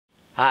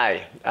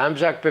Hi, I'm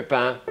Jacques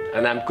Pepin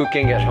and I'm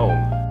cooking at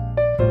home.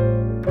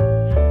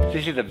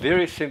 This is a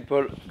very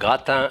simple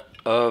gratin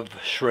of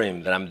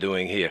shrimp that I'm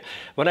doing here.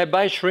 When I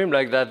buy shrimp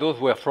like that, those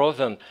were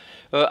frozen,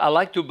 I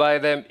like to buy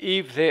them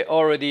if they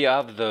already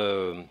have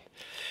the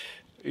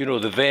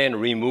vein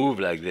removed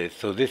like this.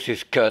 So this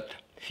is cut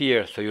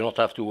here, so you don't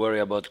have to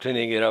worry about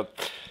cleaning it up.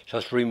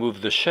 Just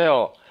remove the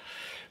shell.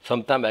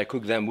 Sometimes I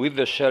cook them with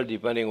the shell,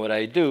 depending what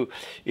I do.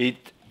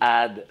 It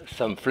adds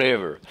some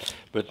flavor,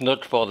 but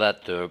not for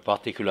that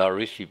particular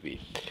recipe.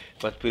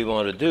 What we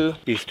want to do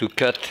is to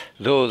cut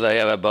those. I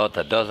have about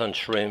a dozen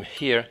shrimp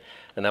here,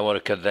 and I want to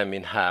cut them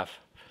in half.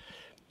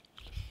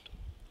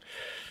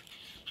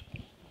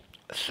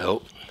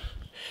 So,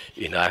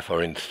 in half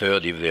or in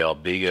third if they are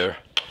bigger.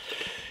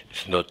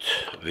 It's not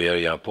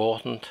very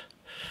important.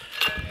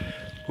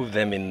 Put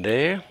them in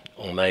there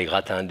on my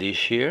gratin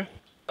dish here.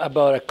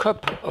 About a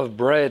cup of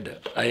bread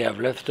I have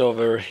left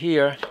over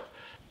here.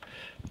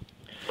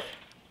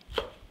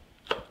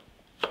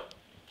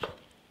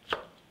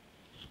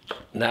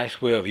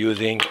 Nice way of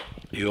using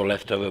your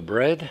leftover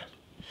bread.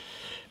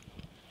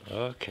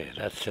 Okay,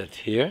 that's it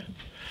here.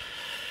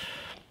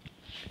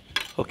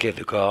 Okay,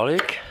 the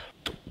garlic.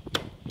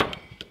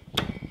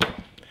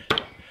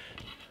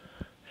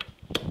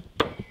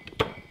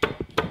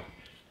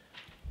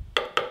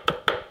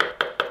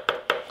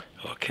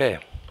 Okay,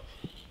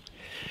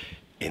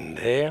 in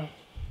there,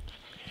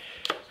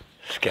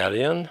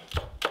 scallion.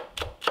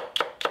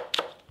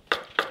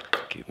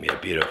 Give me a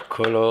bit of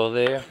color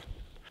there.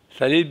 It's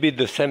a little bit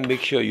the same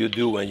mixture you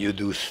do when you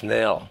do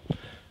snail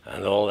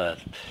and all that.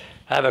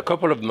 I have a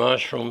couple of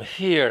mushrooms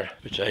here,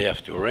 which I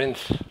have to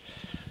rinse,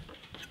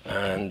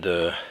 and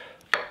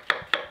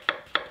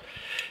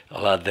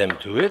I'll add them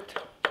to it.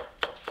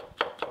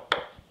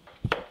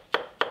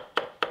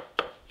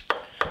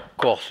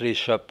 Coarsely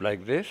chopped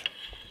like this.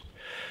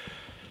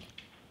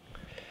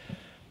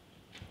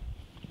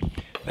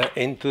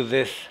 Into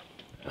this,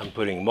 I'm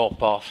putting more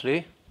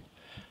parsley,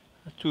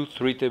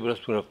 2-3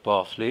 tablespoons of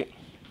parsley.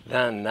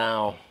 Then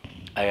now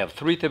I have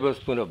 3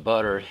 tablespoons of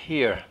butter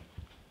here,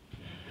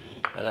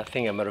 and I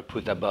think I'm going to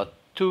put about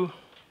 2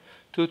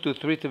 to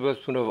 3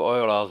 tablespoons of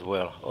oil as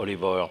well,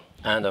 olive oil.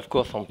 And of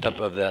course, on top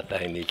of that,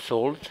 I need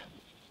salt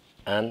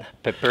and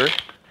pepper.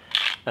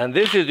 And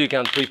this is, you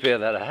can prepare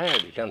that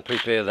ahead. You can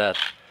prepare that,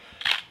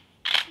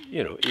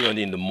 even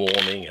in the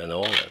morning and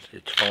all that.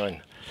 It's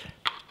fine.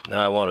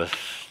 Now I want to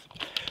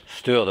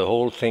stir the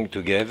whole thing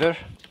together.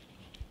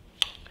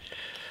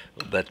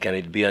 But can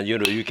it be, and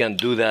you can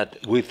do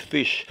that with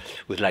fish,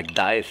 with like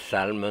diced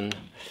salmon,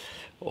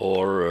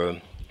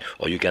 or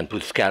you can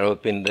put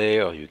scallop in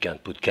there, or you can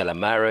put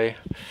calamari,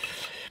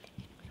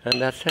 and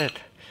that's it.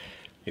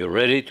 You're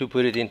ready to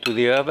put it into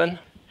the oven,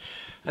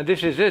 and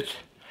this is it.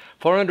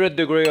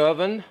 400-degree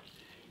oven.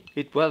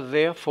 It was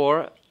there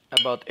for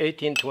about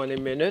 18-20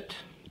 minutes,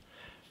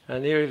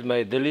 and here is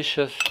my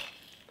delicious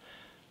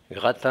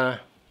gratin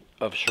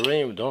of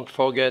shrimp. Don't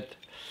forget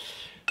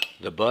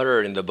the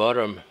butter in the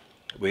bottom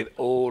with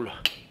all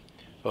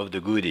of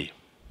the goodie.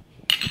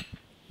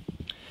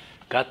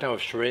 Gratin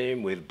of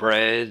shrimp with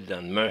bread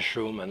and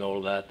mushroom and all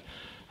that.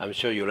 I'm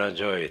sure you'll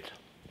enjoy it.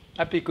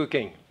 Happy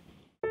cooking!